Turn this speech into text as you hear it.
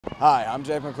Hi, I'm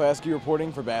Jack McClaskey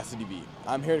reporting for Bassity Beat.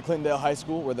 I'm here at Clintondale High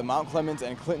School where the Mount Clemens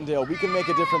and Clintondale We Can Make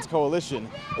a Difference Coalition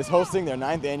is hosting their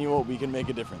 9th annual We Can Make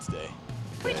a Difference Day.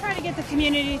 We try to get the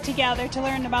community together to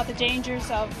learn about the dangers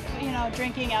of,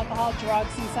 drinking alcohol,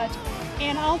 drugs, and such.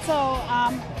 And also,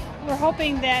 we're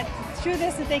hoping that through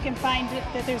this that they can find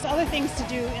that there's other things to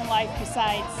do in life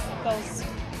besides those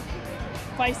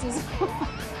vices.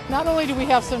 Not only do we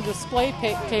have some display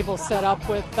tables set up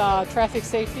with Traffic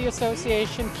Safety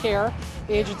Association, CARE,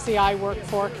 the agency I work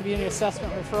for, Community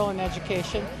Assessment, Referral and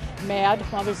Education, MAD,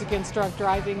 Mothers Against Drunk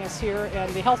Driving is here,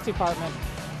 and the Health Department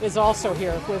is also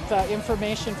here with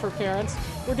information for parents.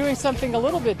 We're doing something a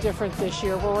little bit different this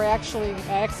year where we're actually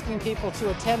asking people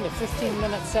to attend a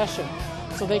 15-minute session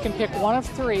so they can pick one of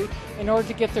 3 in order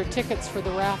to get their tickets for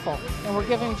the raffle. And we're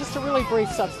giving just a really brief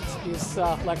substance abuse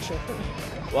lecture.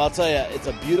 Well, I'll tell you, it's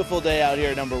a beautiful day out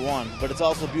here, number one, but it's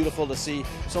also beautiful to see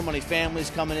so many families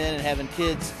coming in and having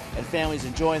kids and families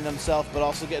enjoying themselves, but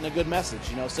also getting a good message.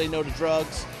 Say no to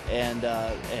drugs and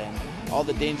all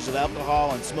the dangers of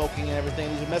alcohol and smoking and everything.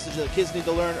 These are messages that kids need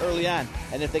to learn early on,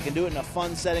 and if they can do it in a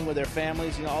fun setting with their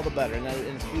families, all the better. And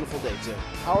it's a beautiful day too.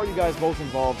 How are you guys both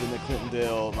involved in the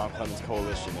Clintondale Mount Clemens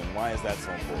Coalition, and why is that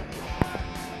so important?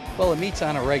 Well, it meets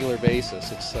on a regular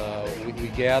basis. It's we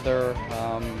gather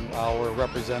our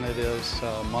representatives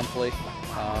monthly.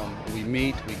 We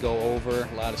meet, we go over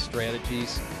a lot of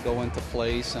strategies, go into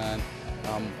place on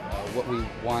what we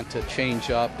want to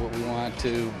change up, what we want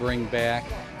to bring back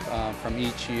from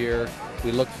each year.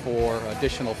 We look for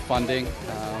additional funding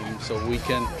so we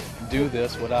can do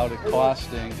this without it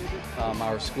costing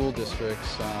our school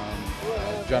districts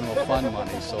general fund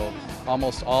money. So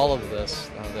almost all of this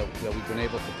that we've been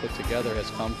able to put together has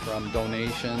come from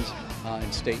donations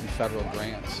and state and federal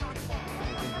grants.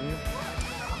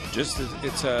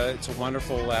 It's a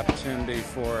wonderful opportunity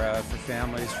for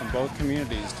families from both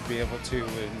communities to be able to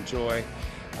enjoy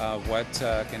what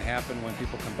can happen when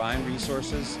people combine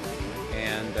resources.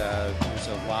 And there's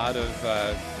a lot of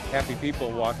happy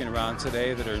people walking around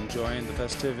today that are enjoying the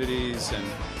festivities. And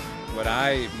what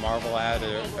I marvel at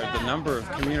are the number of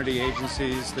community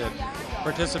agencies that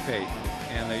participate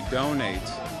and they donate,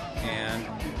 and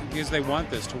because they want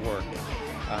this to work.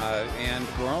 And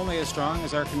we're only as strong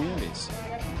as our communities.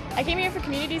 I came here for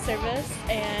community service,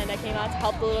 and I came out to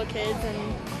help the little kids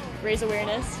and raise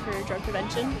awareness for drug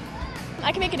prevention.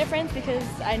 I can make a difference because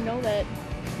I know that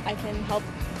I can help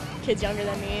kids younger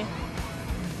than me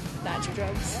not do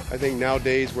drugs. I think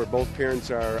nowadays where both parents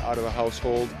are out of the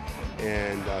household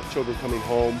and children coming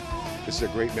home, this is a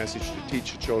great message to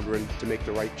teach the children to make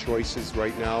the right choices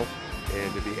right now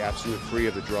and to be absolutely free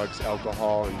of the drugs,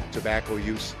 alcohol, and tobacco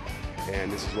use.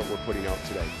 And this is what we're putting out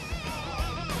today.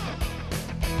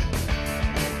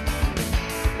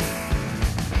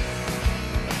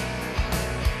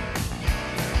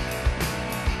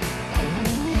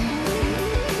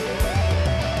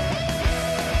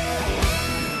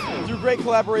 Great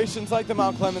collaborations like the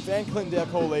Mount Clemens and Clintondale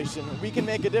Coalition, we can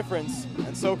make a difference,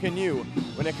 and so can you,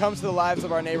 when it comes to the lives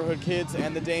of our neighborhood kids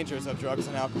and the dangers of drugs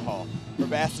and alcohol. For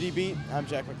Bassity Beat, I'm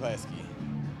Jack McClaskey.